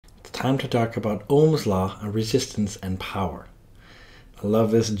time to talk about Ohm's law and resistance and power. I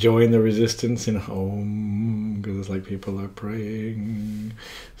love this join the resistance in Ohm, because it's like people are praying.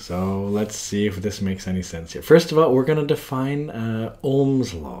 So let's see if this makes any sense here. First of all, we're going to define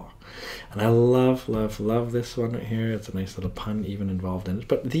Ohm's law. And I love this one right here. It's a nice little pun even involved in it.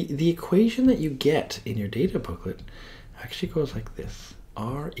 But the equation that you get in your data booklet actually goes like this.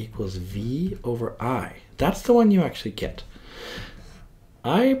 R equals V over I. That's the one you actually get.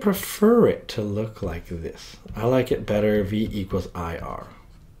 I prefer it to look like this. I like it better, V equals IR.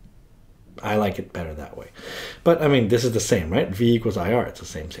 I like it better that way. But I mean, this is the same, right? V equals IR, it's the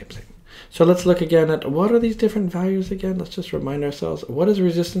same. So let's look again at what are these different values again? Let's just remind ourselves. What is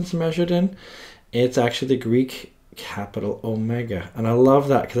resistance measured in? It's actually the Greek capital omega. And I love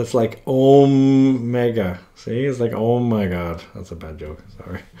that because it's like omega. See, it's like, oh my God. That's a bad joke,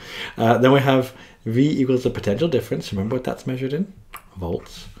 sorry. Then we have V equals the potential difference. Remember what that's measured in?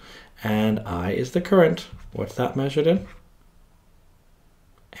 Volts. And I is the current. What's that measured in?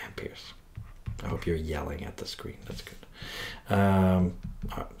 Amperes. I hope you're yelling at the screen. That's good.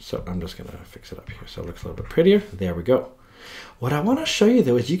 So I'm just going to fix it up here so it looks a little bit prettier. There we go. What I want to show you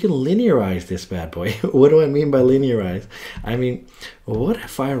though is you can linearize this bad boy. What do I mean by linearize? I mean, what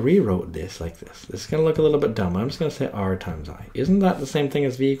if I rewrote this like this? This is going to look a little bit dumb. I'm just going to say R times I. Isn't that the same thing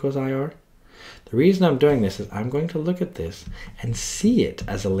as V equals IR? The reason I'm doing this is I'm going to look at this and see it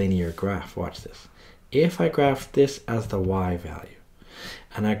as a linear graph. Watch this. If I graph this as the Y value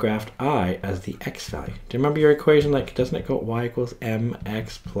and I graphed I as the X value. Do you remember your equation? Like, doesn't it go Y equals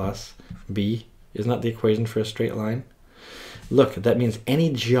MX plus B? Isn't that the equation for a straight line? Look, that means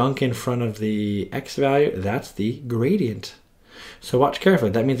any junk in front of the X value, that's the gradient. So watch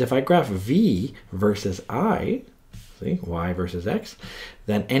carefully. That means if I graph V versus I, see, Y versus X,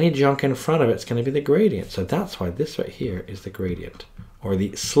 then any junk in front of it's going to be the gradient. So that's why this right here is the gradient, or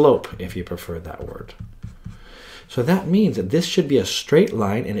the slope if you prefer that word. So that means that this should be a straight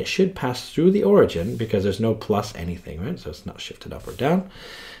line and it should pass through the origin because there's no plus anything, right? So it's not shifted up or down.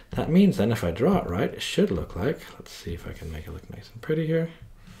 That means then if I draw it right, it should look like, let's see if I can make it look nice and pretty here,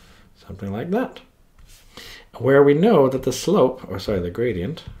 something like that. Where we know that the slope, or sorry, the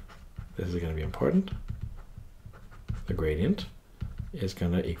gradient, this is going to be important, the gradient is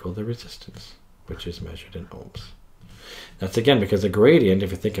going to equal the resistance, which is measured in ohms. That's again because the gradient,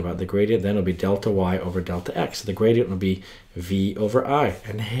 if you think about the gradient, then it'll be delta y over delta x. So the gradient will be V over I.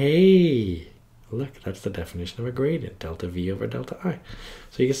 And hey, look, that's the definition of a gradient, delta V over delta I.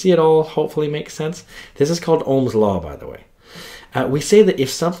 So you can see it all hopefully makes sense. This is called Ohm's law, by the way. We say that if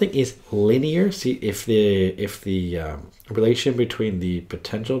something is linear, see if the relation between the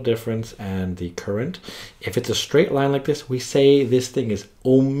potential difference and the current, if it's a straight line like this, we say this thing is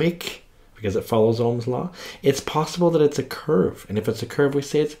ohmic because it follows Ohm's law. It's possible that it's a curve, and if it's a curve, we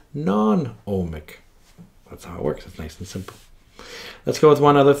say it's non-ohmic. That's how it works. It's nice and simple. Let's go with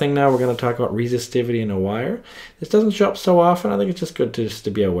one other thing now. We're going to talk about resistivity in a wire. This doesn't show up so often. I think it's just good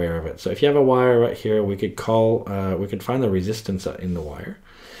to be aware of it. So if you have a wire right here, we could find the resistance in the wire.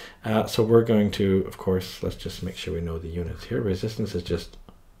 So we're going to, of course, let's just make sure we know the units here. Resistance is just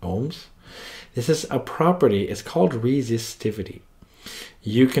ohms. This is a property. It's called resistivity.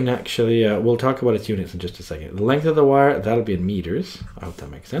 You can actually, we'll talk about its units in just a second. The length of the wire, that'll be in meters. I hope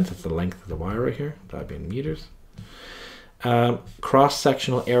that makes sense. It's the length of the wire right here. That'll be in meters.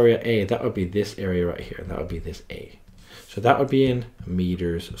 Cross-sectional area A, that would be this area right here. That would be this A. So that would be in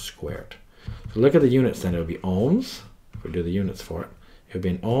meters squared. So look at the units then. It would be ohms, if we do the units for it. It would be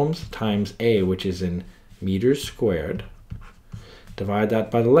in ohms times A, which is in meters squared. Divide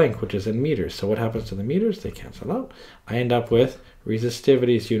that by the length, which is in meters. So what happens to the meters? They cancel out. I end up with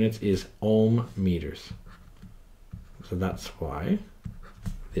resistivity's units is ohm meters. So that's why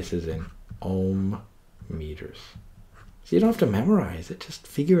this is in ohm meters. So you don't have to memorize it, just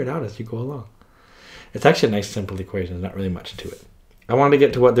figure it out as you go along. It's actually a nice simple equation, there's not really much to it. I want to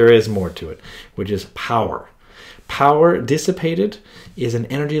get to what there is more to it, which is power. Power dissipated is an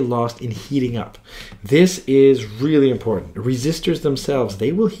energy lost in heating up. This is really important. Resistors themselves,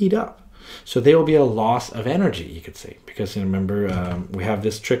 they will heat up. So there will be a loss of energy, you could say. Because remember, we have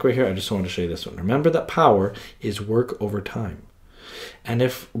this trick right here. I just wanted to show you this one. Remember that power is work over time. And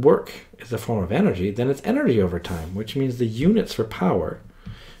if work is a form of energy, then it's energy over time, which means the units for power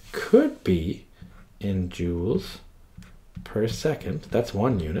could be in joules per second. That's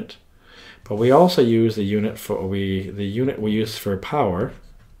one unit. But we also use the unit we use for power.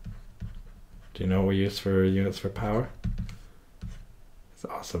 Do you know what we use for units for power? It's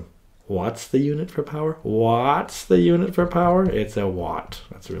awesome. What's the unit for power? What's the unit for power? It's a watt.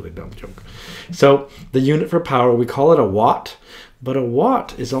 That's a really dumb joke. So the unit for power, we call it a watt, But a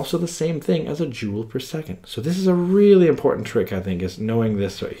watt is also the same thing as a joule per second. So this is a really important trick, I think, is knowing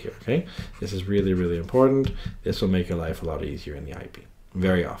this right here, okay? This is really, really important. This will make your life a lot easier in the IB,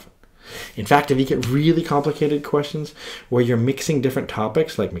 very often. In fact, if you get really complicated questions where you're mixing different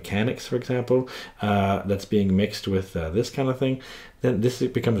topics, like mechanics, for example, that's being mixed with this kind of thing, then this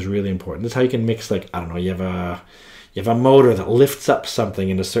becomes really important. This is how you can mix, like, I don't know, you have a motor that lifts up something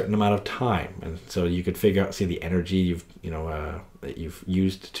in a certain amount of time, and so you could figure out, see the energy that you've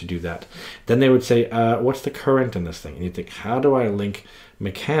used to do that. Then they would say, what's the current in this thing? And you think, how do I link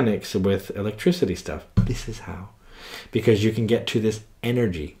mechanics with electricity stuff? This is how. Because you can get to this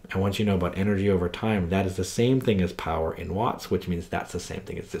energy, and once you know about energy over time, that is the same thing as power in watts, which means that's the same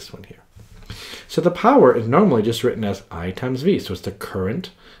thing as this one here. So the power is normally just written as I times V, so it's the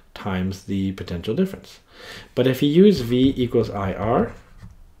current times the potential difference. But if you use V equals IR,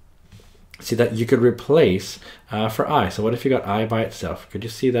 see that you could replace for I. So what if you got I by itself? Could you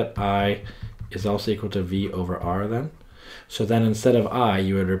see that I is also equal to V over R then? So then instead of I,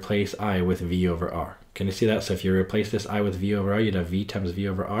 you would replace I with V over R. Can you see that? So if you replace this I with V over R, you'd have V times V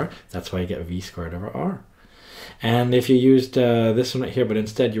over R. That's why you get V squared over R. And if you used this one right here, but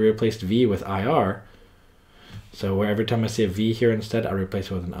instead you replaced V with IR, so where every time I see a V here instead, I replace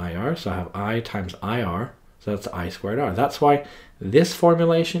it with an IR. So I have I times IR, so that's I squared R. That's why this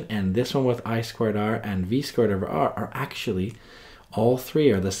formulation and this one with I squared R and V squared over R are actually, all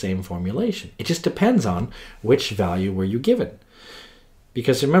three are the same formulation. It just depends on which value were you given.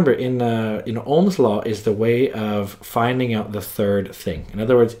 Because remember, in Ohm's law is the way of finding out the third thing. In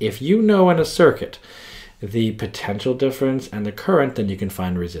other words, if you know in a circuit the potential difference and the current, then you can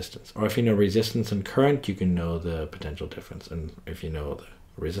find resistance. Or if you know resistance and current, you can know the potential difference. And if you know the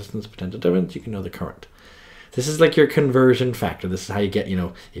resistance, potential difference, you can know the current. This is like your conversion factor. This is how you get,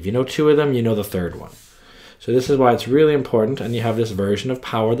 if you know two of them, you know the third one. So this is why it's really important, and you have this version of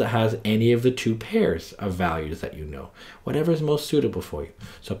power that has any of the two pairs of values that you know, whatever is most suitable for you.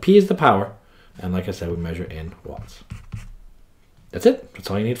 So P is the power, and like I said, we measure in watts. That's it. That's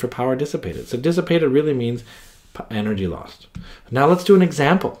all you need for power dissipated. So dissipated really means energy lost. Now let's do an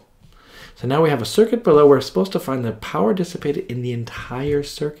example. So now we have a circuit below. We're supposed to find the power dissipated in the entire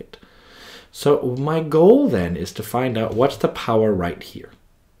circuit. So my goal then is to find out what's the power right here.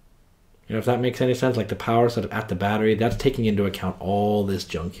 If that makes any sense, like the power sort of at the battery, that's taking into account all this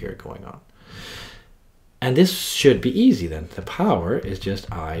junk here going on. And this should be easy then. The power is just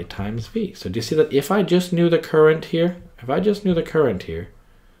I times V. So do you see that if I just knew the current here, or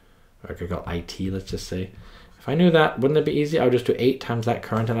I could call IT, let's just say. If I knew that, wouldn't it be easy? I would just do 8 times that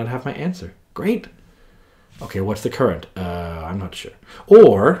current and I'd have my answer. Great. Okay, what's the current? I'm not sure.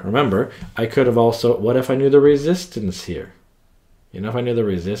 Or, remember, I could have also, what if I knew the resistance here? If I knew the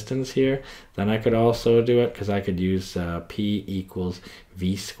resistance here, then I could also do it because I could use P equals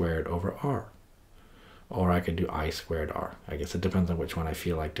V squared over R. Or I could do I squared R. I guess it depends on which one I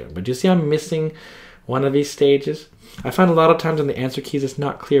feel like doing. But do you see I'm missing one of these stages? I find a lot of times in the answer keys, it's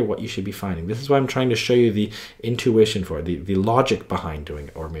not clear what you should be finding. This is why I'm trying to show you the intuition for it, the logic behind doing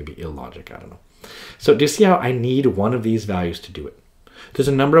it, or maybe illogic, I don't know. So do you see how I need one of these values to do it? There's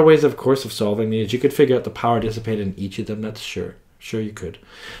a number of ways, of course, of solving these. You could figure out the power dissipated in each of them, that's sure. Sure you could.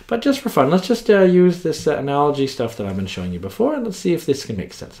 But just for fun, let's just use this analogy stuff that I've been showing you before, and let's see if this can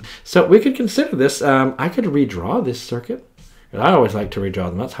make sense. So we could consider this. I could redraw this circuit. I always like to redraw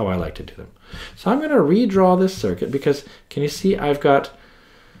them. That's how I like to do them. So I'm going to redraw this circuit because, can you see I've got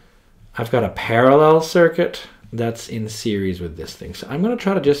a parallel circuit that's in series with this thing. So I'm going to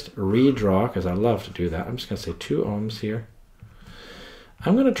try to just redraw, because I love to do that. I'm just going to say 2 ohms here.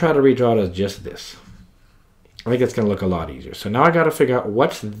 I'm going to try to redraw it as just this. I think it's going to look a lot easier. So now I got to figure out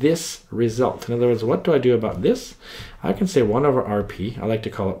what's this result. In other words, what do I do about this? I can say 1 over RP. I like to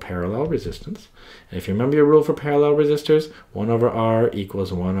call it parallel resistance. And if you remember your rule for parallel resistors, 1 over R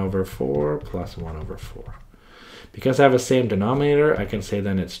equals 1 over 4 plus 1 over 4. Because I have the same denominator, I can say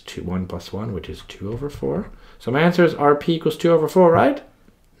then it's 1 plus 1, which is 2 over 4. So my answer is RP equals 2 over 4, right?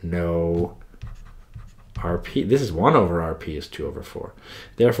 No. RP, this is 1 over RP is 2 over 4.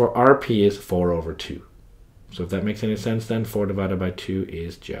 Therefore, RP is 4 over 2. So if that makes any sense, then 4 divided by 2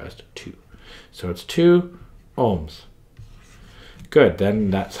 is just 2. So it's 2 ohms. Good, then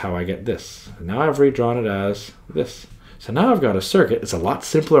that's how I get this. And now I've redrawn it as this. So now I've got a circuit. It's a lot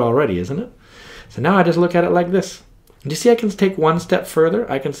simpler already, isn't it? So now I just look at it like this. Do you see I can take one step further?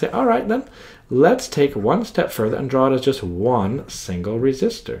 I can say, all right then, let's take one step further and draw it as just one single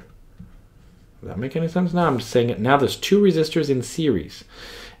resistor. Does that make any sense? Now I'm saying it. Now there's 2 resistors in series.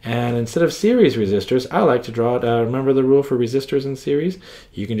 And instead of series resistors, I like to draw it. Remember the rule for resistors in series?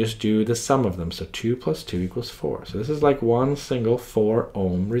 You can just do the sum of them. So 2 plus 2 equals 4. So this is like one single 4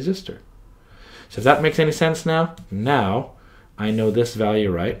 ohm resistor. So if that makes any sense now, I know this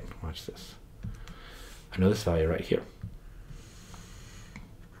value right. Watch this. I know this value right here.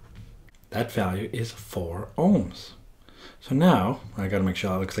 That value is 4 ohms. So now, I gotta make sure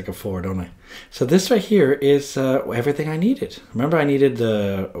that looks like a 4, don't I? So this right here is everything I needed. Remember, I needed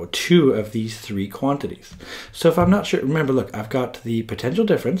the 2 of these 3 quantities. So if I'm not sure, remember, look, I've got the potential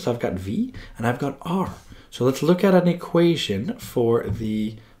difference, I've got V, and I've got R. So let's look at an equation for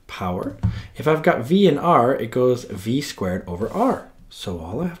the power. If I've got V and R, it goes V squared over R. So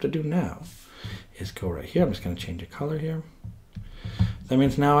all I have to do now is go right here. I'm just gonna change the color here. That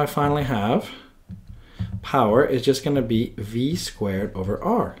means now I finally have power is just going to be V squared over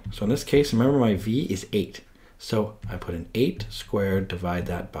R. So in this case, remember my V is 8. So I put in 8 squared, divide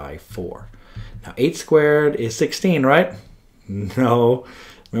that by 4. Now 8 squared is 16, right? No.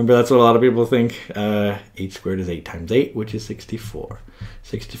 Remember, that's what a lot of people think. 8 squared is 8 times 8, which is 64.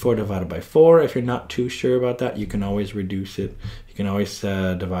 64 divided by 4. If you're not too sure about that, you can always reduce it. You can always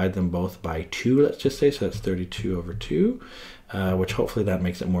divide them both by 2, let's just say. So that's 32 over 2, which hopefully that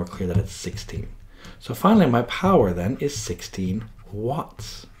makes it more clear that it's 16. So finally, my power then is 16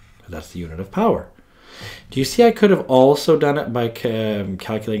 watts. That's the unit of power. Do you see I could have also done it by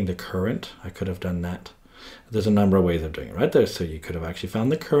calculating the current? I could have done that. There's a number of ways of doing it right there. So you could have actually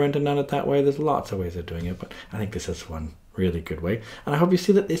found the current and done it that way. There's lots of ways of doing it, but I think this is one really good way. And I hope you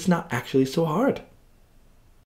see that it's not actually so hard.